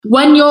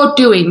When you're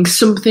doing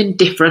something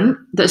different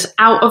that's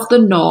out of the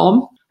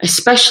norm,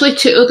 especially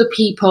to other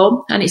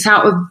people, and it's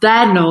out of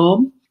their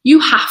norm, you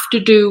have to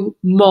do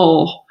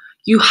more.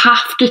 You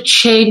have to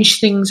change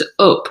things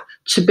up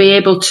to be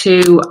able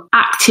to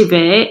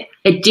activate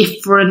a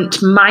different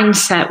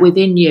mindset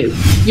within you.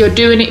 You're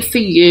doing it for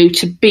you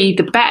to be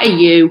the better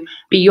you,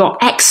 be your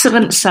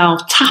excellent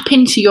self, tap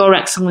into your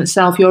excellent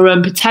self, your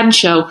own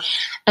potential,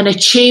 and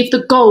achieve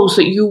the goals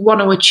that you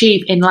want to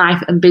achieve in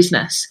life and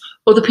business.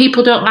 Other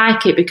people don't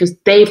like it because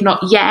they've not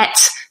yet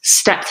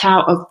stepped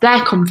out of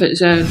their comfort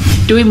zone.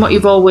 Doing what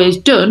you've always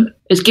done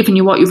has given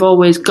you what you've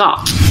always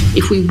got.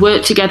 If we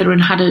worked together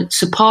and had a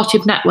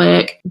supportive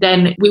network,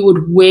 then we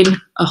would win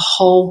a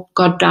whole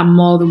goddamn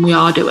more than we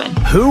are doing.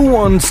 Who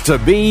wants to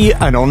be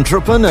an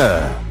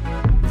entrepreneur?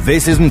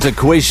 This isn't a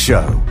quiz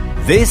show.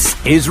 This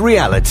is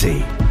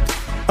reality.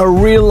 A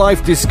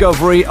real-life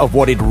discovery of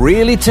what it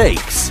really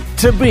takes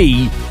to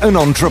be an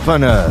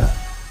entrepreneur.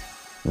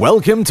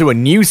 Welcome to a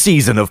new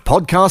season of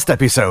podcast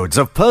episodes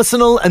of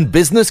personal and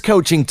business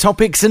coaching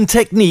topics and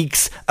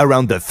techniques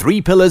around the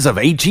three pillars of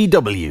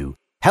HEW: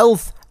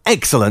 health,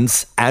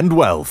 excellence, and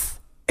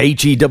wealth.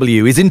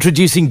 HEW is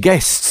introducing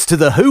guests to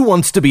the Who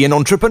Wants to Be an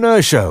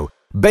Entrepreneur show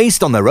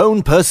based on their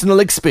own personal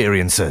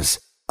experiences.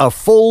 A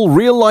full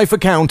real-life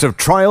account of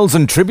trials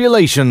and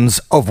tribulations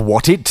of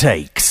what it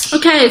takes.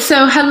 Okay,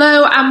 so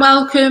hello and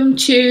welcome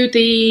to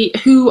the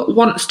Who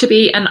Wants to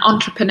Be an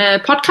Entrepreneur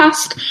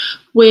podcast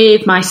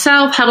with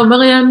myself, Helen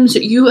Williams.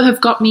 You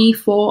have got me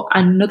for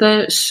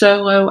another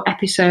solo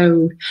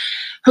episode.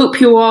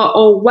 Hope you are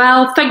all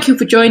well. Thank you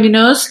for joining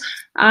us.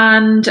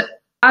 And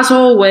as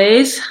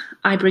always,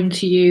 I bring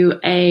to you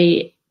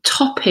a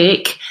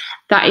topic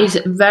that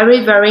is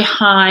very, very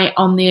high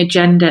on the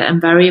agenda and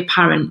very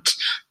apparent,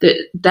 that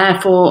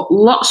therefore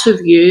lots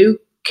of you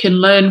can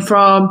learn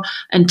from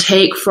and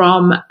take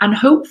from, and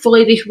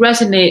hopefully this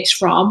resonates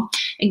from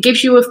and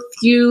gives you a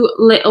few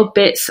little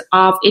bits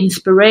of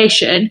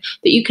inspiration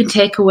that you can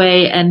take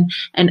away and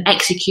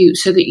execute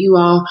so that you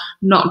are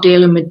not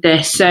dealing with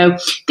this. So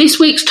this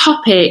week's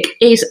topic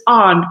is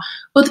on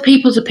other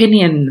people's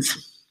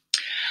opinions.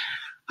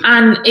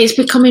 And it's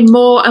becoming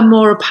more and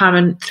more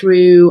apparent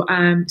through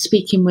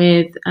speaking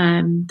with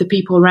the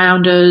people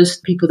around us,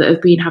 people that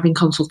have been having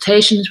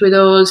consultations with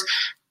us,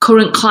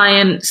 current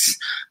clients,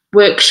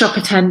 workshop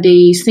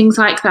attendees, things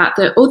like that,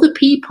 that other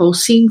people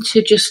seem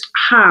to just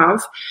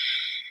have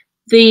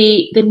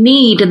the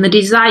need and the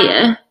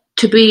desire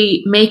to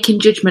be making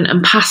judgment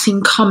and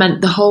passing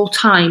comment the whole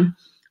time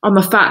on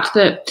the fact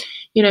that,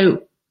 you know,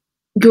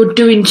 you're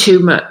doing too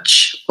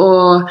much,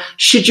 or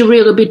should you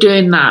really be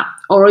doing that?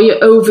 Or are you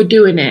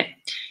overdoing it?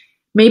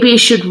 Maybe you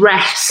should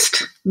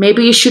rest.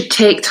 Maybe you should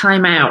take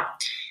time out.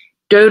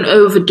 Don't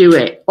overdo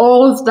it.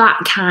 All of that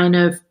kind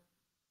of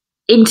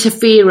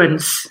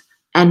interference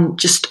and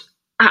just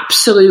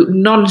absolute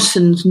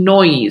nonsense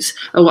noise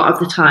a lot of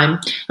the time.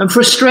 And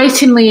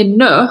frustratingly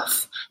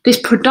enough, this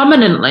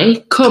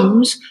predominantly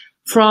comes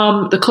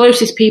from the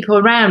closest people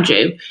around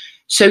you.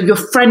 So your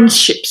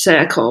friendship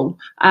circle,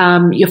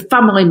 your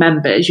family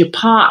members, your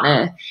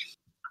partner.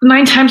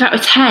 9 times out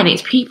of 10,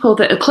 it's people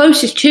that are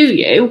closest to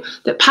you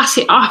that pass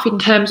it off in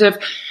terms of,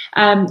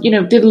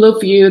 they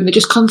love you and they're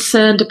just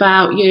concerned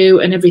about you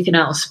and everything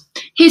else.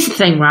 Here's the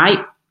thing, right?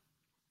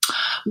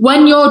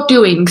 When you're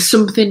doing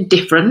something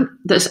different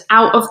that's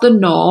out of the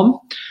norm,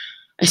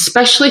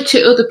 especially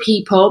to other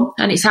people,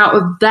 and it's out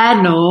of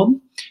their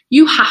norm,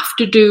 you have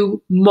to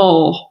do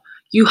more.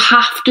 You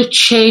have to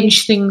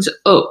change things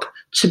up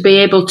to be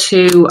able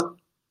to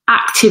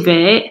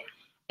activate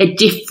a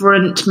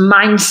different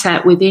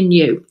mindset within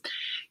you.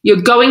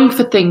 You're going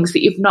for things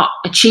that you've not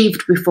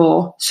achieved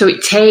before, so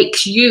it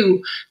takes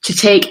you to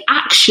take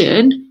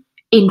action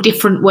in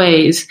different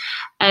ways,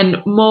 and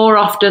more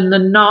often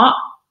than not,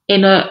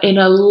 in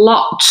a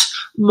lot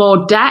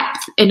more depth,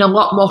 in a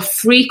lot more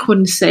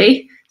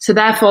frequency. So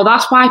therefore,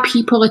 that's why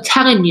people are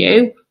telling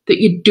you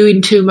that you're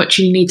doing too much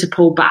and you need to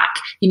pull back.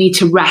 You need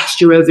to rest.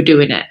 You're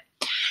overdoing it,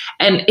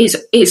 and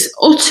it's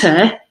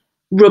utter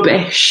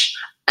rubbish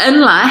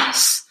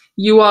unless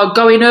you are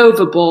going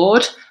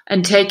overboard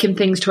and taking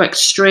things to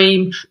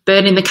extreme,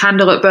 burning the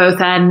candle at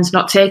both ends,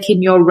 not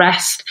taking your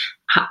rest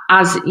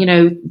as, you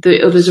know,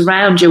 the others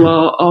around you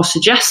are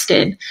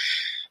suggesting.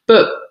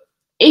 But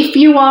if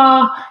you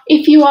are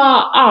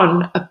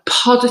on a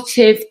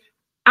positive,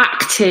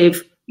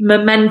 active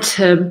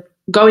momentum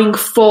going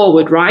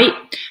forward, right,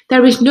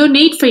 there is no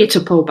need for you to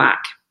pull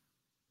back.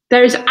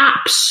 There is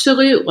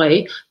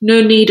absolutely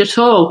no need at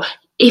all.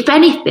 If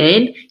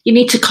anything, you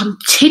need to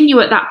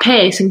continue at that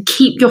pace and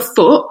keep your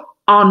foot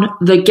on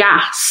the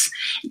gas.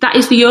 That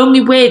is the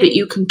only way that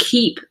you can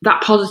keep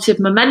that positive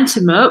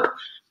momentum up,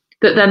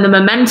 that then the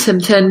momentum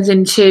turns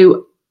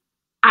into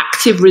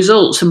active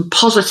results and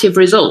positive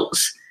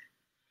results.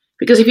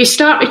 Because if you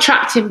start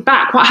retracting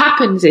back, what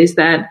happens is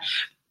then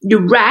you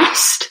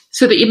rest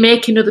so that you're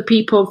making other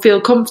people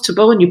feel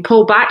comfortable, and you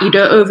pull back, you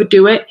don't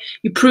overdo it.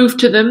 You prove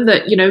to them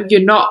that, you know,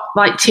 you're not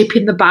like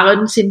tipping the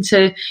balance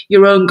into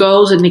your own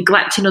goals and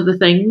neglecting other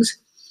things.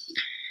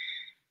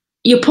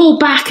 you pull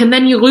back and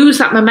then you lose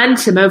that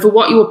momentum over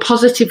what you were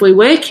positively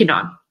working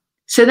on.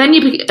 So then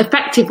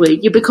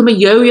you become a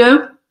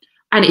yo-yo,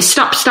 and it's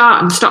stop,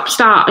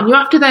 start, and you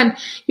have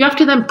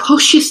to then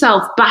push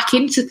yourself back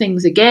into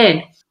things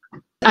again.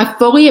 I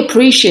fully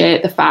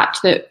appreciate the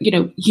fact that,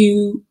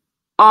 you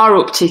are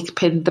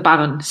uptipping the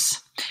balance.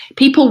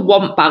 People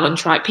want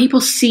balance, right?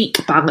 People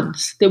seek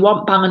balance. They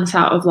want balance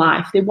out of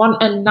life. They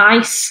want a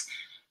nice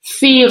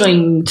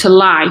feeling to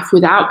life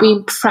without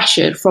being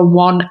pressured from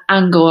one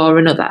angle or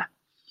another.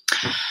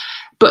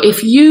 But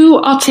if you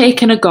are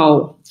taking a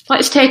goal,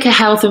 let's take a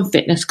health and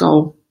fitness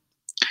goal.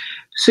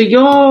 So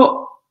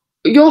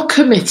you're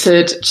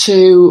committed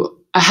to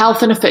a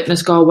health and a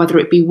fitness goal, whether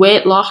it be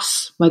weight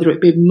loss, whether it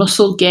be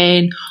muscle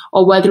gain,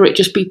 or whether it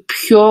just be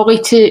purely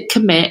to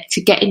commit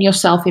to getting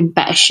yourself in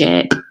better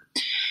shape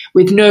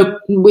with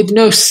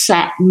no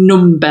set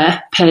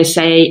number per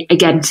se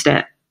against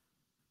it.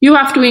 You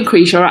have to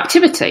increase your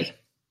activity.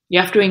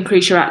 You have to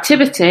increase your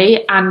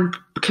activity and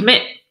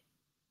commit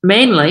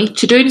mainly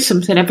to doing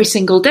something every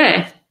single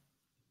day.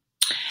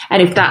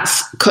 And if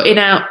that's cutting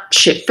out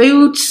shit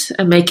foods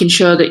and making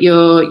sure that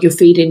you're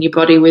feeding your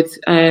body with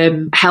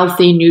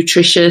healthy,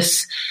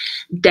 nutritious,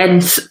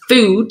 dense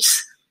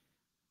foods,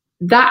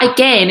 that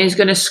again is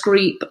going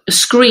to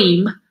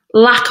scream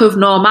lack of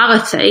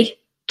normality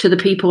to the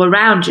people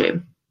around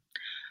you.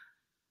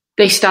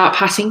 They start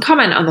passing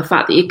comment on the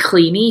fact that you're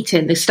clean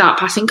eating. They start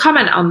passing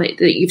comment on that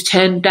you've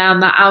turned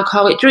down that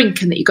alcoholic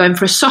drink and that you're going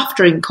for a soft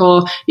drink,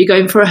 or you're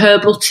going for a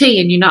herbal tea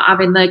and you're not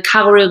having the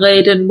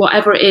calorie-laden,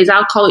 whatever it is,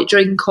 alcoholic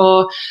drink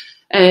or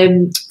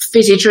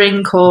fizzy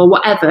drink or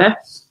whatever.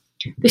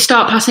 They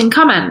start passing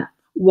comment.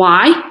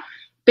 Why?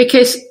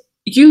 Because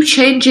you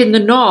changing the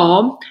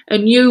norm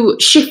and you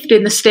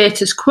shifting the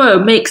status quo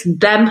makes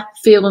them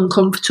feel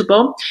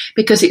uncomfortable,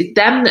 because it's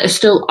them that are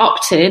still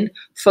opting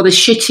for the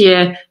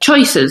shittier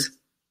choices.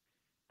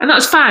 And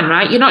that's fine,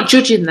 right? You're not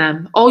judging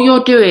them. All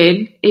you're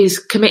doing is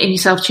committing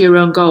yourself to your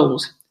own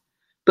goals.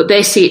 But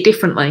they see it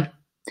differently.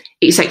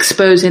 It's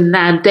exposing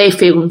them. They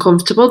feel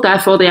uncomfortable,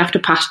 therefore they have to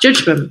pass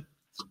judgment.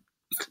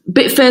 A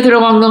bit further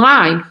along the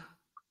line,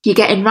 you're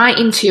getting right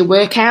into your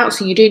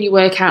workouts and you're doing your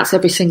workouts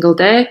every single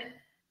day.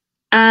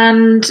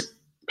 And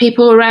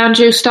people around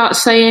you start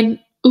saying,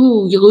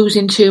 ooh, you're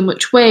losing too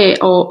much weight,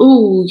 or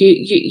ooh,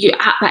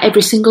 you're at that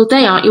every single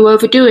day, aren't you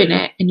overdoing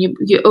it? And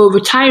you're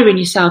over-tiring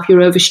yourself, you're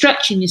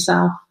overstretching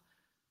yourself.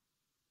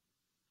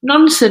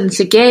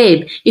 Nonsense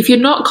again. If you're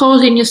not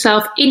causing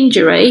yourself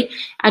injury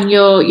and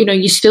you're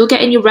still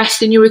getting your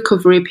rest in your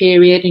recovery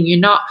period, and you're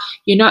not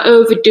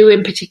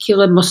overdoing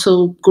particular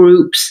muscle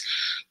groups,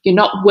 you're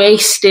not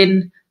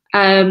wasting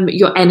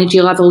your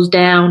energy levels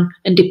down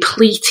and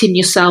depleting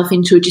yourself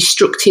into a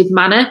destructive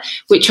manner,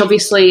 which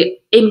obviously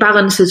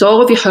imbalances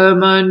all of your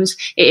hormones.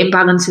 It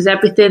imbalances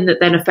everything that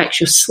then affects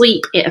your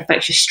sleep. It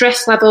affects your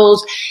stress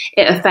levels.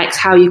 It affects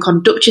how you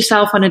conduct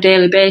yourself on a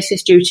daily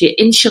basis due to your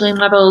insulin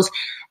levels,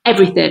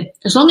 everything.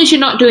 As long as you're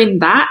not doing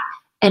that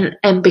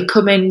and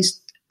becoming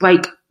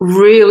like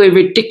really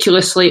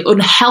ridiculously,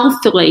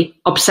 unhealthily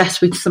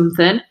obsessed with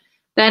something,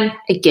 then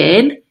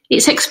again,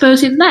 it's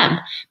exposing them,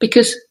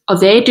 because are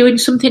they doing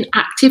something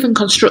active and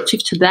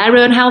constructive to their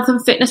own health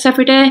and fitness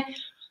every day?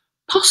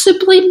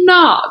 Possibly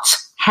not.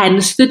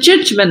 Hence the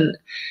judgment.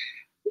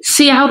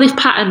 See how this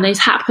pattern is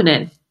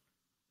happening.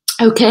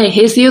 Okay,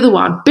 here's the other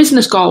one.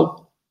 Business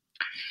goal.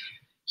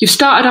 You've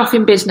started off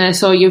in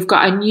business, or you've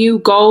got a new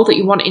goal that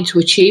you're wanting to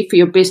achieve for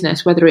your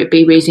business, whether it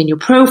be raising your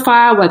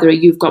profile, whether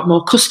you've got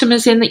more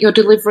customers in that you're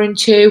delivering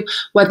to,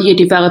 whether you're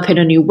developing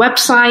a new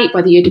website,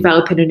 whether you're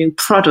developing a new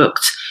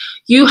product.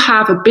 You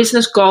have a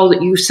business goal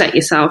that you set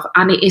yourself,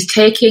 and it is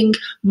taking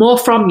more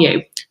from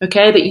you,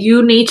 okay, that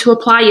you need to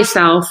apply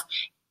yourself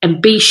and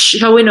be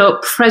showing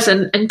up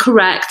present and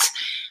correct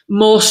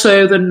more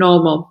so than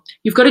normal.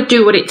 You've got to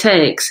do what it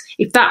takes.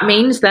 If that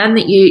means then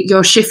that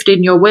you're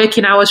shifting your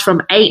working hours from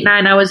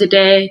 8-9 hours a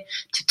day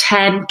to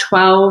 10,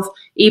 12,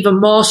 even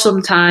more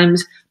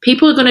sometimes,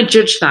 people are going to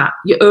judge that.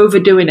 You're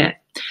overdoing it.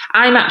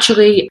 I'm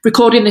actually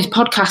recording this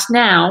podcast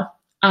now,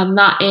 and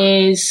that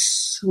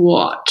is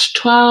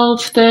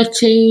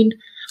 13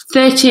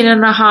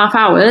 and a half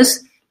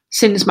hours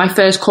since my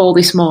first call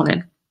this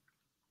morning.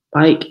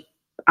 Like,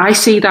 I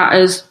see that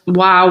as,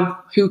 wow,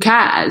 who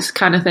cares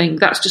kind of thing.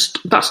 That's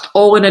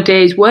all in a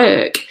day's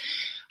work.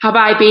 Have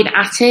I been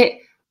at it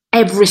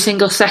every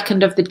single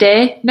second of the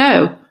day?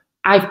 No.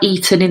 I've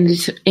eaten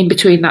in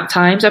between that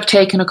times. I've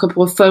taken a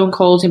couple of phone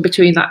calls in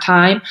between that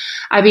time.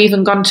 I've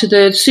even gone to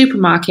the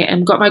supermarket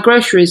and got my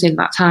groceries in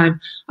that time.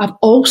 I've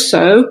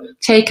also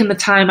taken the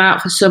time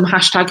out for some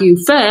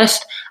 #YouFirst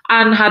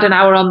and had an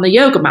hour on the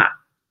yoga mat.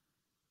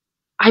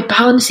 I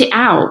balance it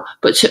out.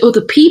 But to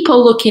other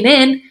people looking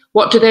in,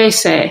 what do they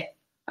say?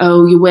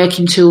 Oh, you're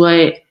working too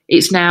late.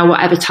 It's now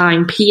whatever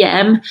time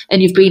PM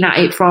and you've been at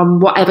it from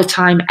whatever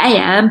time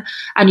AM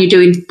and you're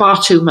doing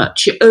far too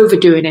much. You're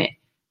overdoing it.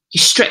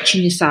 You're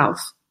stretching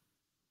yourself.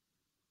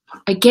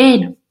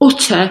 Again,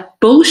 utter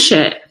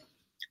bullshit.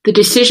 The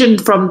decision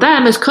from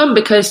them has come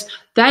because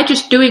they're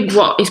just doing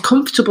what is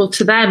comfortable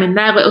to them in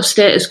their little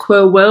status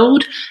quo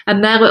world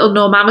and their little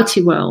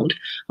normality world.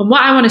 And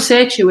what I want to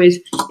say to you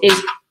is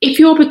if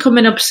you're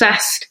becoming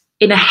obsessed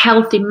in a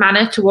healthy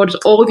manner towards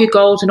all of your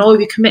goals and all of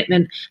your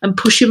commitment and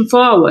pushing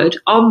forward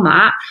on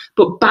that,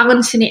 but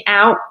balancing it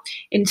out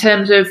in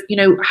terms of,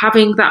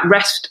 having that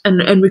rest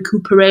and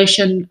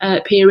recuperation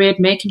period,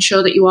 making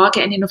sure that you are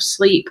getting enough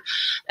sleep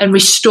and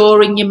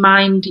restoring your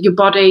mind, your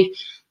body,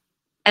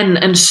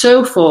 and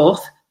so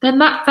forth, then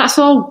that's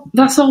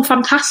all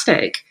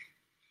fantastic.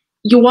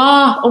 You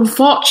are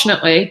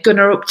unfortunately going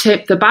to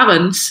uptip the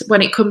balance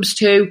when it comes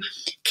to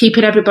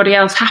keeping everybody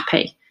else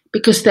happy,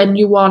 because then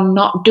you are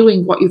not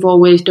doing what you've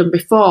always done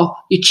before.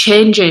 You're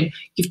changing.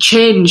 You've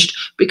changed,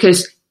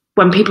 because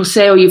when people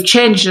say, oh, you've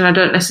changed and I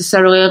don't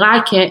necessarily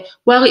like it,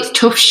 well, it's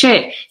tough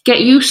shit.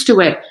 Get used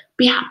to it.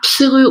 Be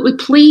absolutely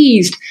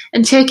pleased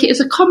and take it as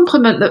a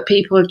compliment that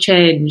people have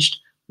changed.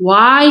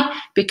 Why?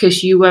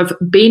 Because you have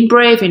been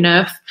brave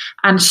enough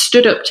and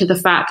stood up to the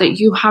fact that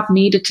you have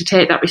needed to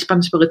take that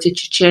responsibility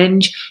to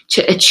change,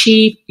 to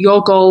achieve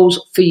your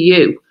goals for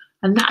you.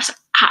 And that's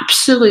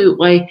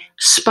absolutely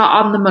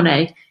spot on the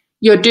money.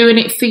 You're doing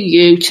it for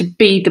you to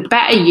be the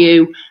better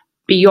you,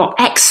 be your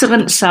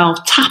excellent self,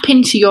 tap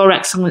into your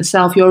excellent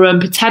self, your own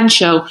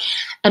potential,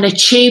 and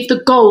achieve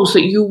the goals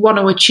that you want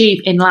to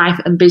achieve in life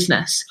and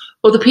business.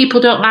 Other people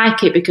don't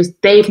like it because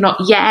they've not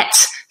yet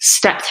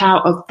stepped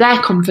out of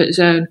their comfort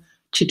zone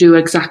to do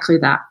exactly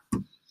that.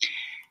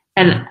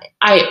 And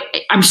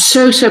I'm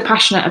so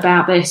passionate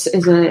about this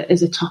as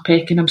a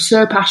topic, and I'm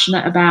so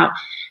passionate about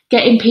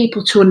getting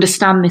people to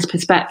understand this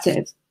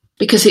perspective,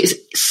 because it's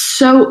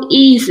so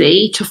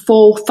easy to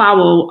fall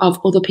foul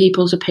of other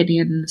people's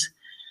opinions.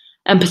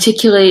 And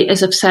particularly,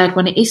 as I've said,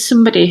 when it is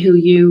somebody who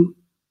you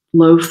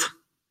love,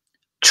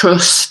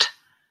 trust,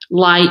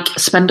 like,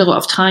 spend a lot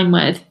of time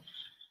with,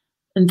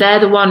 and they're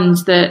the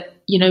ones that,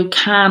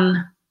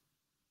 can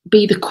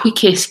be the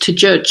quickest to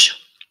judge.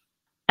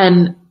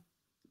 And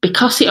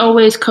because it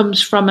always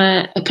comes from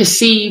a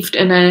perceived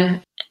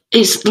and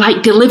it's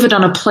like delivered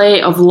on a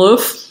plate of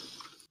love,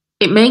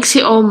 it makes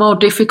it all more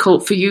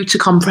difficult for you to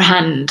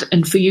comprehend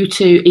and for you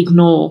to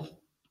ignore,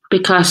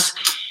 because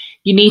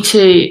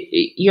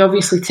you're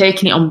obviously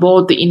taking it on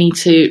board that you need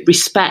to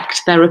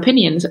respect their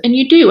opinions. And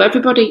you do.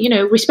 Everybody,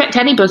 respect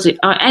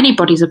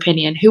anybody's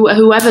opinion,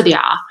 whoever they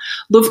are,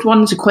 loved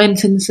ones,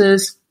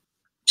 acquaintances,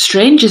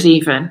 strangers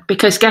even,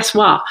 because guess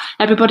what?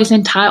 Everybody's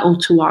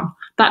entitled to one.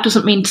 That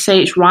doesn't mean to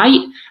say it's right,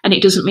 and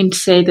it doesn't mean to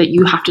say that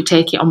you have to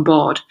take it on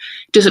board.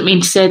 It doesn't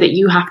mean to say that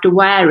you have to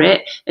wear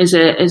it as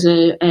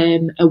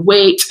a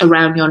weight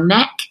around your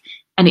neck,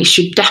 and it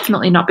should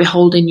definitely not be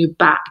holding you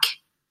back.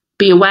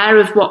 Be aware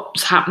of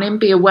what's happening.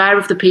 Be aware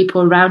of the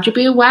people around you.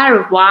 Be aware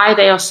of why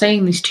they are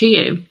saying this to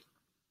you.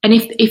 And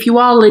if you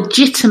are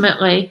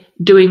legitimately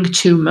doing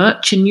too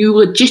much and you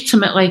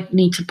legitimately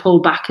need to pull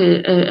back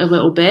a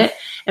little bit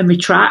and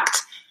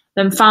retract,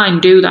 then fine,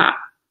 do that.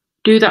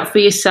 Do that for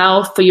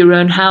yourself, for your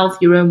own health,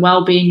 your own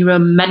well-being, your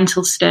own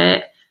mental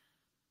state.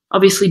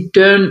 Obviously,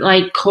 don't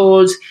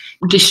cause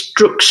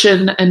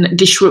destruction and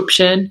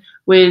disruption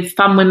with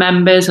family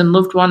members and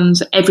loved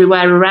ones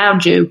everywhere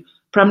around you.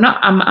 But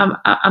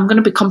I'm going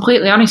to be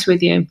completely honest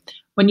with you.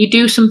 When you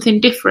do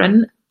something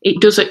different,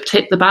 it does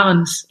tip the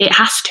balance. It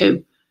has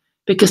to,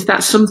 because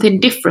that's something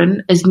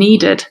different is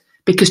needed,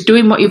 because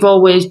doing what you've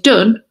always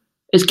done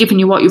is giving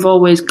you what you've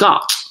always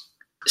got.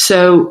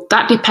 So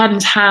that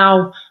depends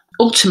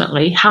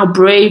ultimately how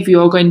brave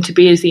you're going to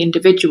be as the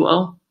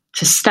individual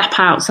to step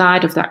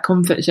outside of that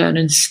comfort zone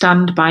and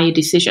stand by your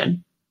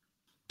decision.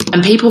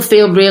 And people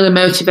feel really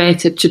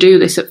motivated to do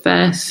this at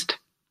first,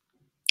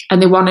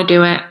 and they want to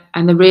do it,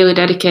 and they're really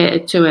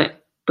dedicated to it.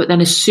 But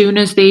then as soon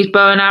as these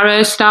bow and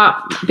arrows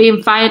start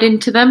being fired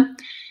into them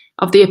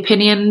of the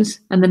opinions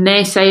and the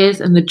naysayers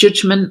and the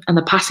judgment and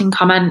the passing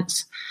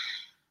comments,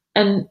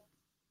 and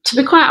to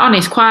be quite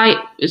honest,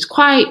 it's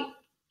quite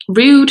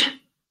rude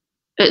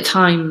at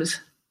times.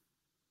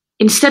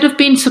 Instead of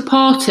being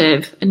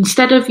supportive,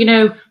 instead of,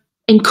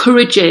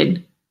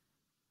 encouraging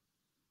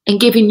and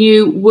giving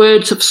you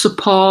words of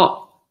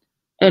support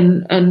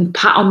and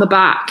pat on the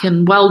back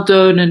and well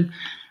done and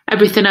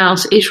everything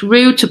else, it's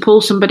rude to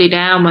pull somebody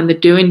down when they're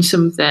doing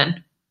something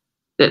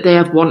that they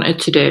have wanted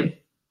to do.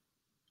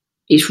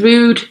 It's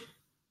rude,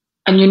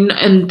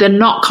 and they're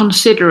not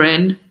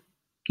considering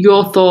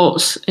your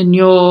thoughts and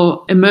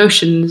your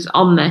emotions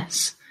on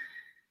this.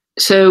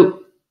 So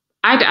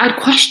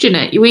I'd question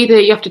it. You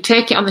have to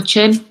take it on the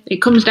chin.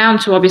 It comes down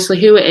to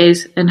obviously who it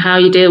is and how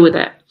you deal with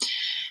it.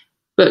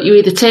 But you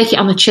either take it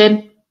on the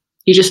chin,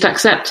 you just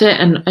accept it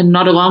and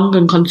nod along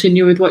and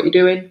continue with what you're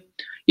doing.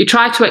 You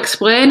try to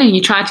explain and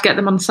you try to get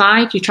them on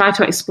side. You try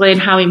to explain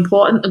how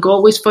important the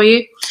goal is for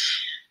you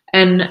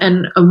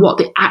and what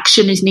the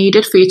action is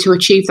needed for you to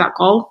achieve that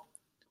goal.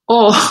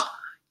 Or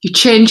you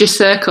change your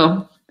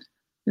circle.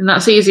 And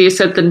that's easier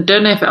said than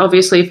done. If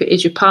it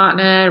is your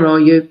partner or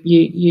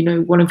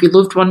you one of your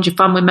loved ones, your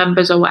family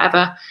members or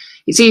whatever,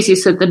 it's easier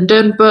said than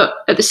done. But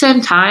at the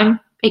same time,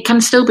 it can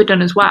still be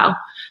done as well,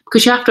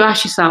 because you have to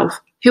ask yourself,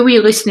 Who are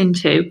you listening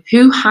to?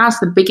 Who has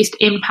the biggest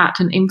impact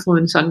and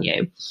influence on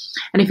you?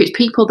 And if it's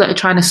people that are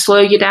trying to slow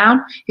you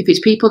down, if it's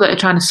people that are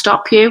trying to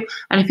stop you,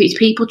 and if it's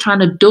people trying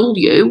to dull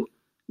you,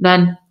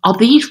 then are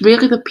these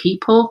really the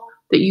people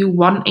that you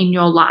want in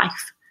your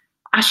life?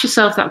 Ask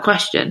yourself that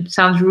question.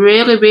 Sounds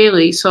really,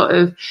 really sort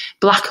of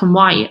black and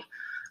white,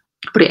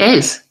 but it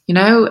is.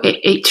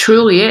 It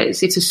truly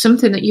is. If it's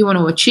something that you want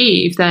to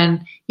achieve,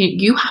 then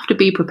you have to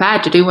be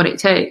prepared to do what it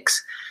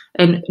takes.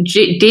 And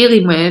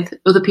dealing with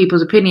other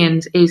people's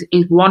opinions is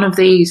one of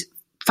these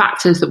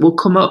factors that will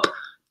come up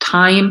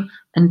time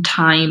and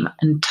time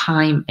and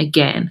time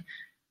again.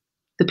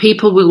 The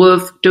people we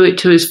love do it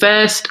to us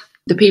first.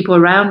 The people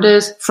around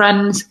us,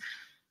 friends,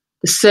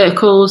 the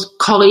circles,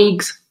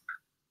 colleagues.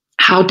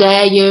 How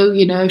dare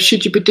you?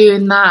 Should you be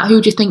doing that?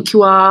 Who do you think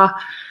you are?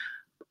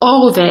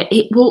 All of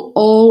it will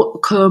all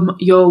come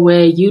your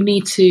way. You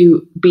need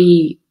to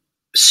be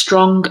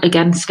strong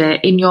against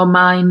it in your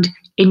mind,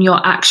 in your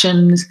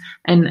actions,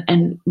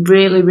 and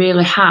really,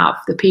 really have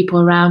the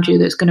people around you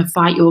that's going to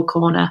fight your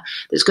corner,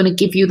 that's going to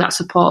give you that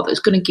support,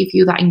 that's going to give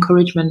you that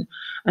encouragement,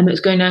 and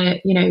that's going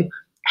to,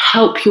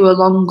 help you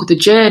along the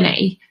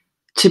journey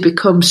to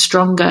become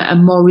stronger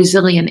and more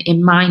resilient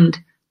in mind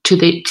to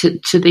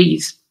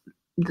these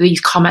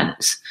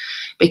comments.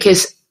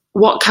 Because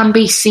what can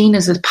be seen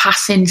as a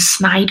passing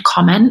snide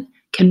comment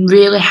can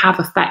really have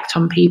effect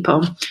on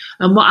people.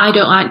 And what I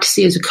don't like to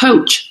see as a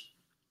coach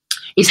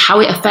is how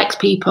it affects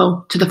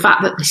people to the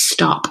fact that they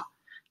stop.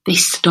 They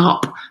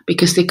stop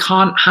because they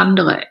can't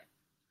handle it.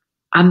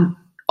 And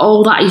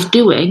all that is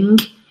doing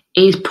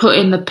is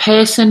putting the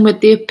person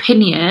with the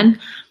opinion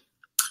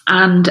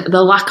and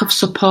the lack of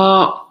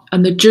support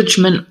and the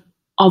judgment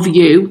of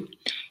you,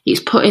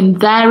 it's putting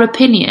their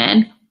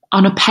opinion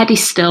on a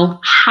pedestal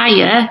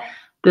higher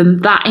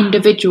than that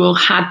individual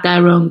had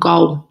their own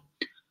goal.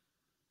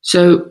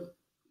 So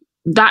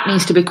that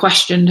needs to be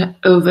questioned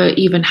over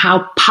even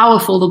how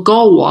powerful the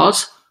goal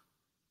was,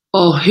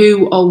 or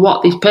who or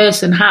what this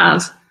person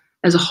has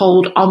as a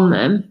hold on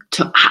them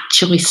to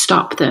actually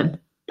stop them.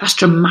 That's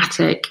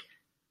dramatic.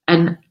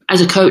 And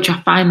as a coach,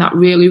 I find that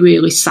really,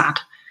 really sad.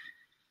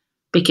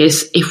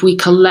 Because if we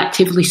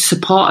collectively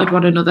supported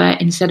one another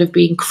instead of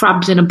being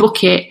crabs in a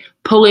bucket,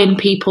 pulling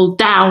people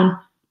down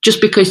just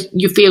because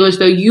you feel as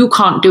though you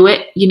can't do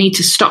it, you need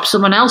to stop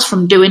someone else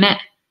from doing it.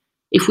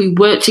 If we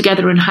worked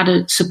together and had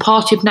a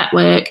supportive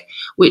network,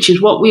 which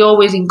is what we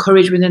always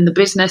encourage within the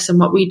business and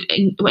what we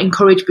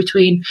encourage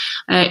between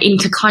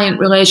inter-client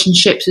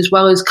relationships as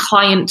well as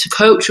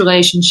client-to-coach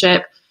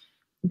relationship,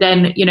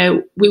 then,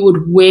 we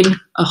would win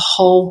a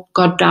whole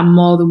goddamn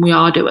more than we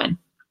are doing.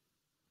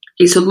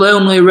 It's a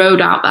lonely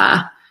road out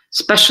there,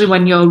 especially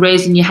when you're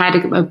raising your head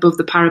above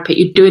the parapet.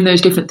 You're doing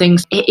those different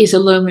things. It is a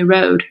lonely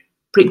road,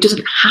 but it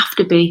doesn't have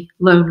to be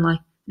lonely.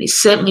 It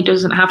certainly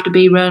doesn't have to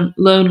be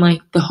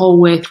lonely the whole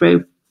way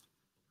through.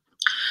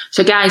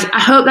 So guys, I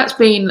hope that's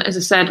been, as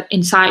I said,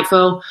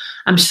 insightful.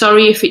 I'm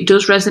sorry if it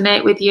does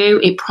resonate with you.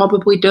 It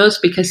probably does,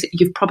 because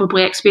you've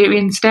probably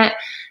experienced it.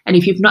 And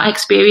if you've not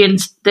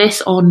experienced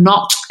this or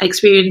not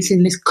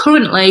experiencing this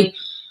currently,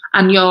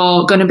 and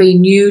you're going to be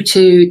new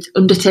to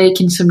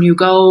undertaking some new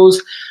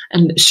goals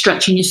and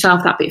stretching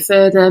yourself that bit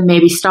further,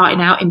 maybe starting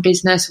out in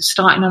business or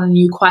starting on a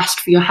new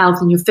quest for your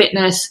health and your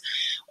fitness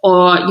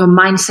or your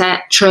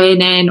mindset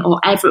training or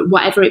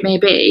whatever it may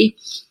be,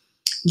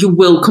 you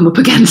will come up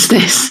against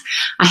this.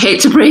 I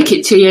hate to break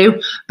it to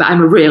you, but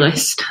I'm a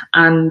realist,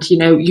 and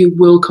you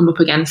will come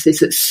up against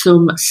this at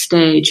some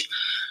stage.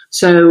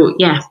 So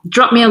yeah,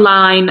 drop me a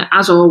line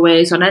as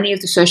always on any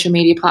of the social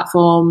media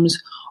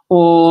platforms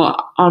or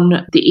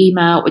on the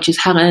email, which is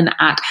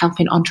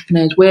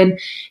helen@helpingentrepreneurswin.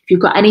 If you've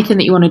got anything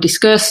that you want to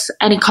discuss,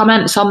 any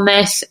comments on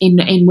this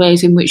in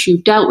ways in which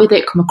you've dealt with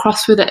it, come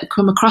across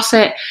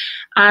it,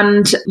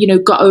 and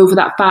got over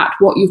that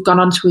fact, what you've gone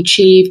on to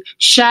achieve,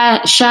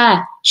 share,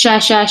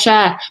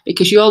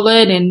 because your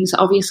learnings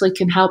obviously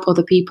can help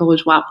other people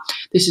as well.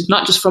 This is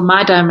not just from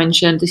my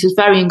dimension. This is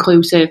very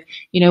inclusive.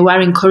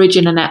 We're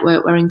encouraging a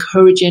network, we're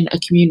encouraging a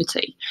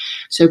community.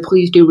 So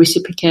please do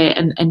reciprocate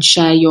and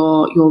share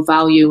your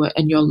value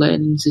and your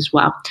learnings as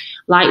well.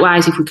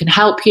 Likewise, if we can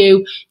help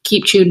you,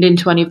 keep tuned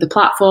into any of the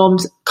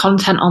platforms,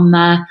 content on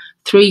there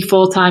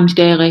 3-4 times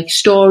daily,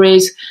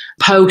 stories,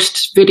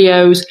 posts,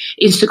 videos,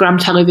 Instagram,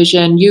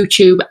 television,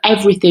 YouTube,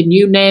 everything,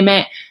 you name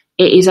it,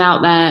 it is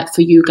out there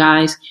for you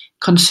guys.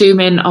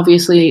 Consuming,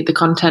 obviously, the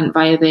content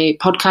via the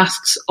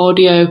podcasts,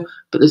 audio,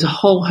 but there's a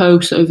whole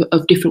host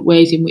of different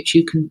ways in which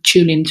you can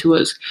tune into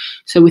us.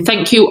 So we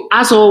thank you,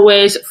 as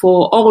always,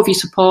 for all of your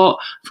support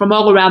from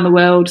all around the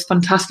world. It's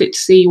fantastic to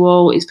see you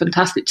all. It's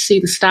fantastic to see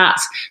the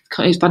stats.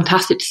 It's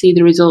fantastic to see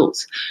the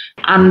results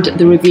and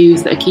the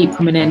reviews that keep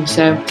coming in.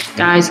 So,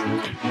 guys,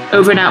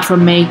 over and out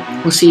from me.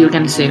 We'll see you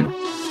again soon.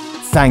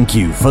 Thank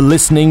you for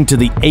listening to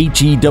the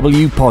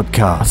HEW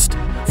podcast.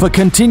 For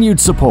continued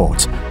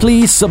support,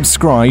 please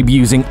subscribe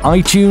using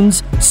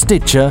iTunes,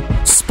 Stitcher,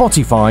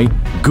 Spotify,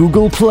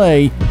 Google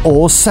Play,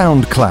 or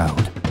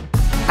SoundCloud.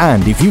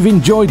 And if you've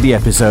enjoyed the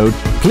episode,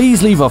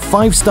 please leave a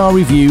 5-star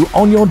review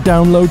on your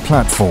download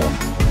platform.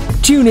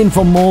 Tune in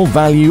for more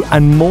value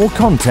and more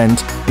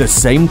content the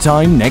same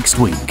time next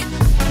week.